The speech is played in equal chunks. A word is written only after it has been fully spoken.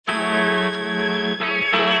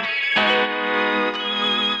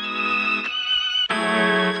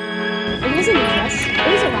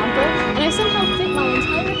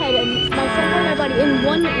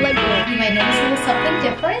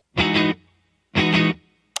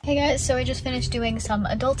Hey guys, so I just finished doing some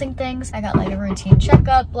adulting things. I got like a routine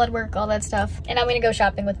checkup, blood work, all that stuff. And I'm gonna go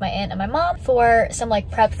shopping with my aunt and my mom for some like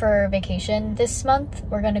prep for vacation this month.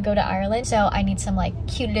 We're gonna go to Ireland, so I need some like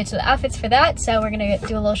cute little outfits for that. So we're gonna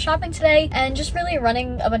do a little shopping today and just really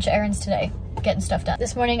running a bunch of errands today, getting stuff done.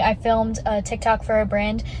 This morning I filmed a TikTok for a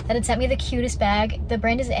brand that had sent me the cutest bag. The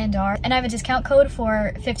brand is Andar, and I have a discount code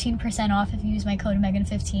for 15% off if you use my code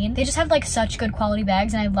Meagan15. They just have like such good quality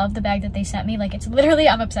bags, and I love the bag that they sent me. Like, it's literally,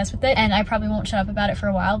 I'm obsessed with it, and I probably won't shut up about it for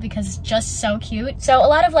a while because it's just so cute. So a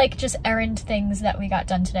lot of like just errand things that we got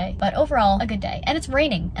done today, but overall a good day. And it's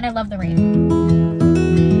raining, and I love the rain.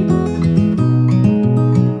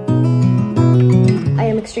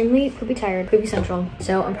 Extremely poopy tired, poopy central.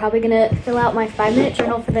 So I'm probably gonna fill out my 5-minute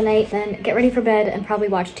journal for the night, then get ready for bed and probably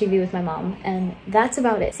watch TV with my mom. And that's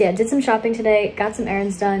about it. So yeah, did some shopping today, got some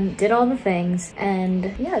errands done, did all the things,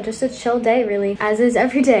 and yeah, just a chill day really, as is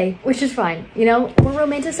every day, which is fine. You know, we're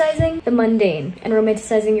romanticizing the mundane and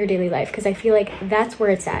romanticizing your daily life, because I feel like that's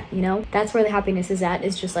where it's at, you know? That's where the happiness is at,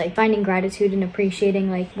 is just like finding gratitude and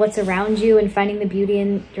appreciating like what's around you and finding the beauty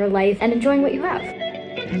in your life and enjoying what you have.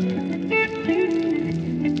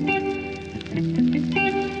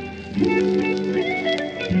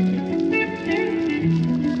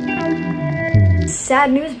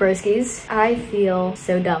 Sad news, broskies. I feel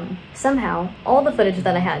so dumb. Somehow, all the footage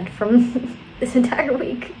that I had from this entire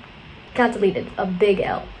week got deleted. A big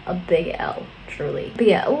L. A big L. Truly. But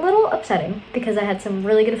yeah, a little upsetting because I had some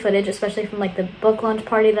really good footage, especially from like the book launch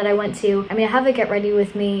party that I went to. I mean, I have a get ready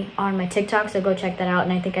with me on my TikTok, so go check that out,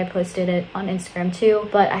 and I think I posted it on Instagram too.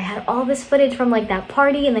 But I had all this footage from like that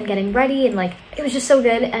party and then getting ready, and like it was just so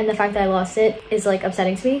good, and the fact that I lost it is like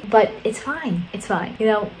upsetting to me, but it's fine. It's fine. You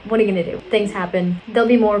know, what are you gonna do? Things happen. There'll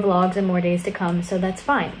be more vlogs and more days to come, so that's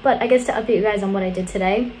fine. But I guess to update you guys on what I did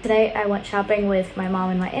today. Today I went shopping with my mom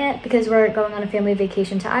and my aunt because we're going on a family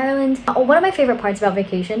vacation to Ireland. One of my favorite parts about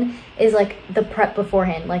vacation is like the prep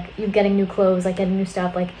beforehand, like you getting new clothes, like getting new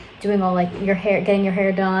stuff, like doing all like your hair, getting your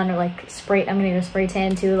hair done, or like spray, I'm gonna get a spray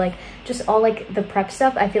tan too, like just all like the prep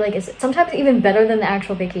stuff. I feel like is sometimes even better than the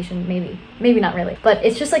actual vacation, maybe not really, but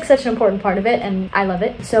it's just like such an important part of it, and I love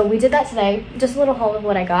it. So we did that today. Just a little haul of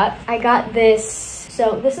what I got. I got this,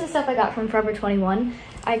 so this is the stuff I got from Forever 21.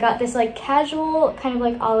 I got this like casual kind of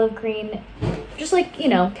like olive green, just like, you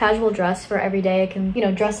know, casual dress for every day. I can, you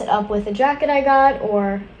know, dress it up with a jacket I got,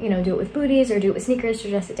 or, you know, do it with booties or do it with sneakers to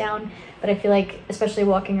dress it down. But I feel like, especially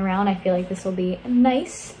walking around, I feel like this will be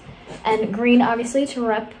nice. And green, obviously, to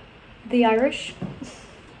rep the Irish.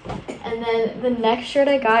 And then the next shirt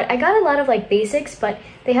I got a lot of like basics, but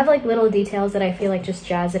they have like little details that I feel like just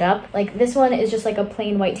jazz it up. Like this one is just like a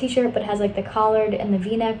plain white t-shirt, but has like the collared and the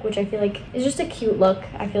v-neck, which I feel like is just a cute look.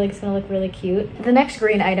 I feel like it's gonna look really cute. The next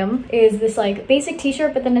green item is this like basic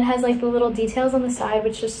t-shirt, but then it has like the little details on the side,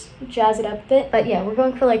 which just jazz it up a bit. But yeah, we're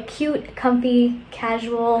going for like cute, comfy,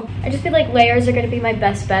 casual. I just feel like layers are gonna be my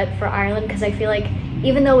best bet for Ireland, because I feel like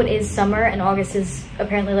even though it is summer and August is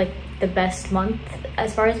apparently like the best month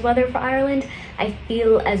as far as weather for Ireland, I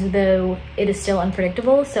feel as though it is still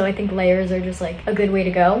unpredictable, so I think layers are just like a good way to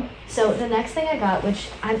go. So the next thing I got, which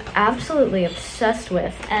I'm absolutely obsessed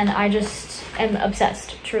with, and I just am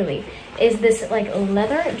obsessed, truly, is this like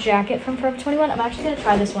leather jacket from Forever 21. I'm actually gonna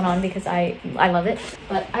try this one on because I love it.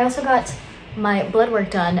 But I also got my blood work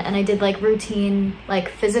done, and I did like routine like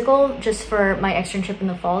physical just for my externship in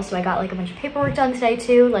the fall, so I got like a bunch of paperwork done today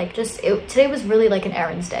too. Like just today was really like an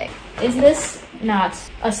errands day. Is this not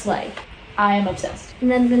a sleigh? I am obsessed. And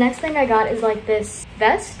then the next thing I got is like this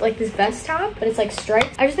vest, like this vest top, but it's like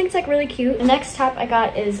striped. I just think it's like really cute. The next top I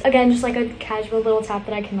got is again just like a casual little top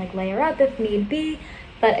that I can like layer up if need be,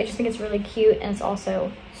 but I just think it's really cute, and it's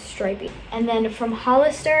also stripey. And then from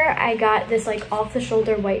Hollister, I got this like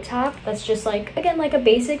off-the-shoulder white top that's just like, again, like a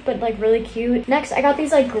basic, but like really cute. Next, I got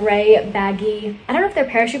these like gray baggy, I don't know if they're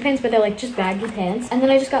parachute pants, but they're like just baggy pants. And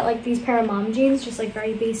then I just got like these pair of mom jeans, just like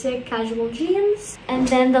very basic casual jeans. And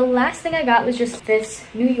then the last thing I got was just this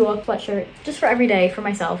New York sweatshirt, just for every day for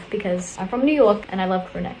myself, because I'm from New York and I love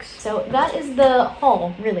crew necks. So that is the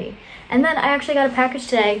haul, really. And then I actually got a package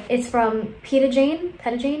today. It's from Peta Jane,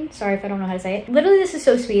 sorry if I don't know how to say it. Literally, this is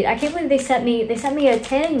so sweet. I can't believe they sent me a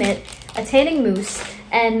tanning mitt, a tanning mousse,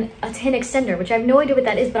 and a tan extender, which I have no idea what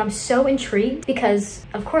that is, but I'm so intrigued because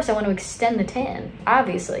of course I want to extend the tan,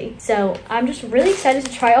 obviously. So I'm just really excited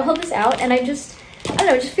to try all of this out, and I don't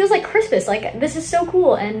know, it just feels like Christmas. Like, this is so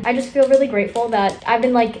cool, and I just feel really grateful that I've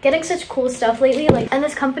been like getting such cool stuff lately. Like, and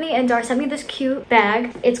this company and Dar sent me this cute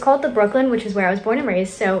bag. It's called the Brooklyn, which is where I was born and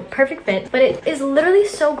raised, so perfect fit. But it is literally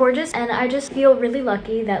so gorgeous, and I just feel really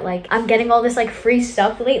lucky that like I'm getting all this like free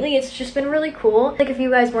stuff lately. It's just been really cool. Like, if you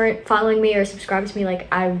guys weren't following me or subscribed to me, like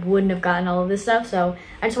I wouldn't have gotten all of this stuff. So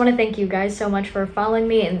I just want to thank you guys so much for following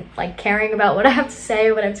me and like caring about what I have to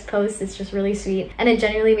say, what I have to post. It's just really sweet, and it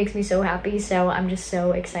genuinely makes me so happy. So I'm just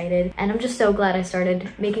so excited, and I'm just so glad I started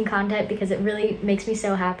making content because it really makes me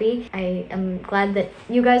so happy. I am glad that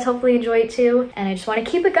you guys hopefully enjoy it too, and I just want to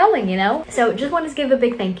keep it going, you know? So just wanted to give a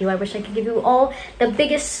big thank you. I wish I could give you all the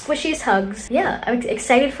biggest squishiest hugs. Yeah, I'm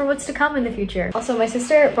excited for what's to come in the future. Also, my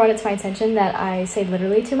sister brought it to my attention that I say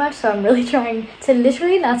literally too much, so I'm really trying to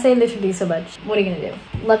literally not say literally so much. What are you gonna do?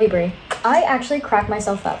 Love you, Brie. I actually crack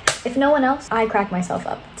myself up. If no one else, I crack myself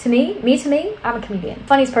up. To me, I'm a comedian.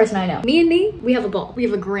 Funniest person I know. Me, we have a ball. We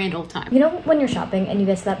have a grand old time. You know when you're shopping and you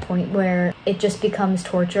get to that point where it just becomes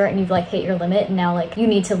torture and you've like hit your limit and now like you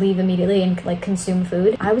need to leave immediately and like consume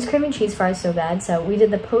food? I was craving cheese fries so bad, so we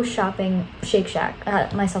did the post-shopping Shake Shack. I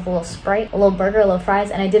got myself a little Sprite, a little burger, a little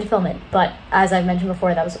fries, and I did film it, but as I mentioned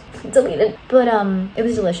before, that was deleted. But it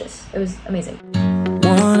was delicious. It was amazing.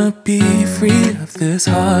 Wanna be free of this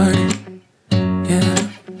heart, yeah.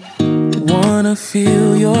 Wanna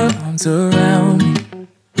feel your arms around me.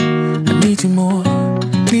 I need you more,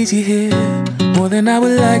 need you here, more than I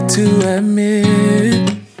would like to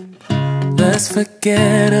admit. Let's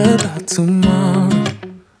forget about tomorrow,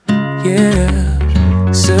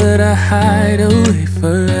 yeah. Should I hide away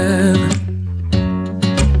forever?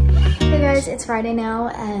 It's Friday now,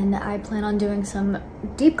 and I plan on doing some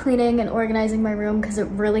deep cleaning and organizing my room because it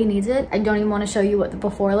really needs it. I don't even want to show you what the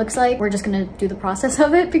before looks like. We're just gonna do the process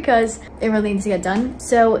of it because it really needs to get done.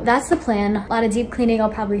 So that's the plan. A lot of deep cleaning. I'll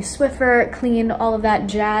probably Swiffer, clean, all of that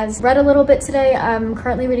jazz. Read a little bit today. I'm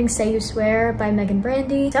currently reading Say You Swear by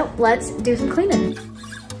Meagan. So let's do some cleaning.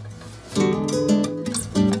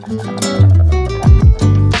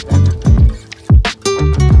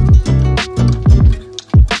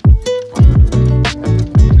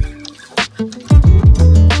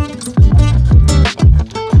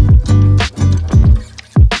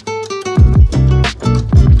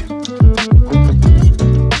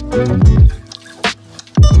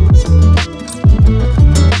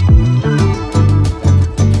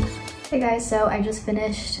 So I just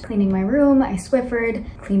finished cleaning my room. I Swiffered,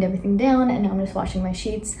 cleaned everything down, and now I'm just washing my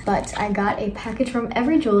sheets. But I got a package from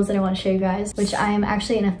Every Jewels that I want to show you guys, which I am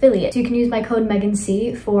actually an affiliate. So you can use my code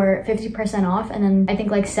MEGANC for 50% off, and then I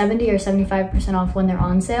think like 70 or 75% off when they're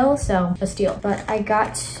on sale. So a steal. But I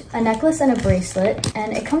got a necklace and a bracelet,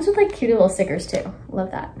 and it comes with like cute little stickers too.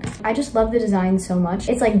 Love that. I just love the design so much.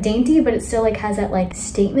 It's like dainty, but it still like has that like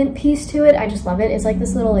statement piece to it. I just love it. It's like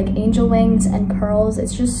this little like angel wings and pearls.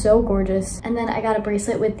 It's just so gorgeous. And then I got a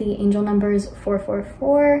bracelet with the angel numbers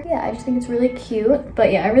 444. Yeah, I just think it's really cute.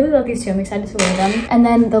 But yeah, I really love these two. I'm excited to wear them. And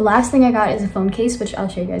then the last thing I got is a phone case, which I'll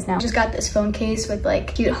show you guys now. I just got this phone case with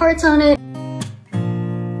like cute hearts on it.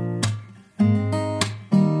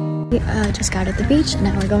 We just got at the beach, and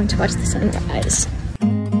now we're going to watch the sunrise.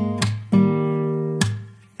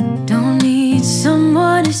 Don't need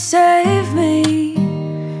someone to save me,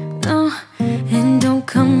 no, and don't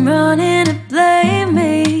come running to blame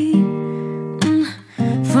me.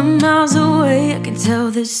 From miles away I can tell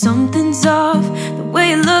that something's off. The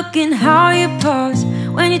way you look and how you pause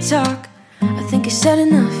when you talk, I think you said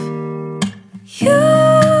enough.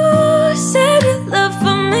 You said you love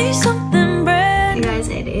for me something brand. Hey guys,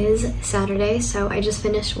 it is Saturday, so I just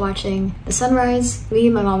finished watching the sunrise. Me,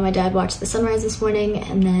 my mom, and my dad watched the sunrise this morning,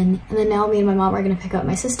 and then now me and my mom are gonna pick up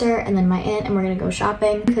my sister and then my aunt, and we're gonna go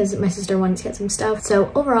shopping because my sister wanted to get some stuff.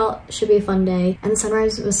 So overall, it should be a fun day. And the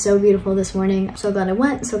sunrise was so beautiful this morning. I'm so glad I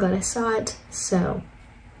went, so glad I saw it. So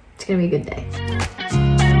it's gonna be a good day.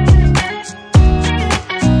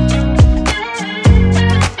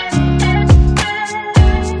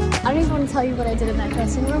 I don't even want to tell you what I did in that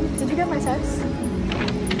dressing room. Did you get my text?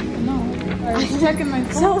 I'm checking my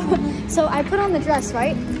phone. So I put on the dress,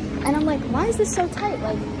 right? And I'm like, why is this so tight?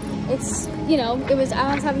 Like, it's, you know, I was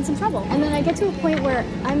having some trouble. And then I get to a point where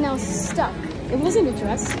I'm now stuck. It wasn't a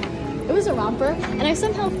dress. It was a romper, and I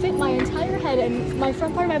somehow fit my entire head and my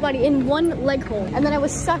front part of my body in one leg hole. And then I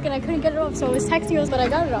was stuck and I couldn't get it off, so I was texting you, but I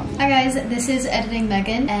got it off. Hi guys, this is Editing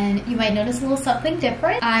Megan, and you might notice a little something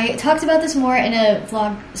different. I talked about this more in a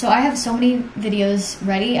vlog, so I have so many videos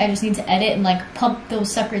ready. I just need to edit and like pump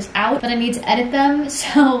those suckers out, but I need to edit them.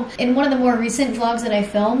 So in one of the more recent vlogs that I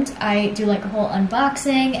filmed, I do like a whole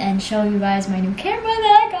unboxing and show you guys my new camera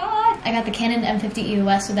that I got. I got the Canon M50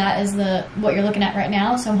 EOS, so that is what you're looking at right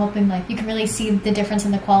now. So I'm hoping like you can really see the difference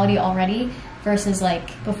in the quality already versus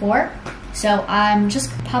like before. So I'm just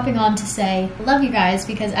popping on to say love you guys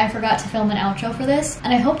because I forgot to film an outro for this,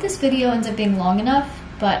 and I hope this video ends up being long enough,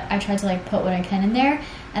 but I tried to like put what I can in there,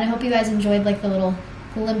 and I hope you guys enjoyed like the little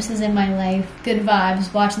glimpses in my life, good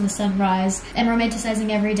vibes, watching the sunrise, and romanticizing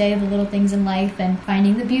every day the little things in life and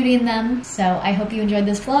finding the beauty in them. So I hope you enjoyed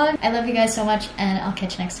this vlog. I love you guys so much, and I'll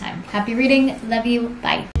catch you next time. Happy reading, love you,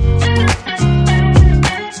 bye.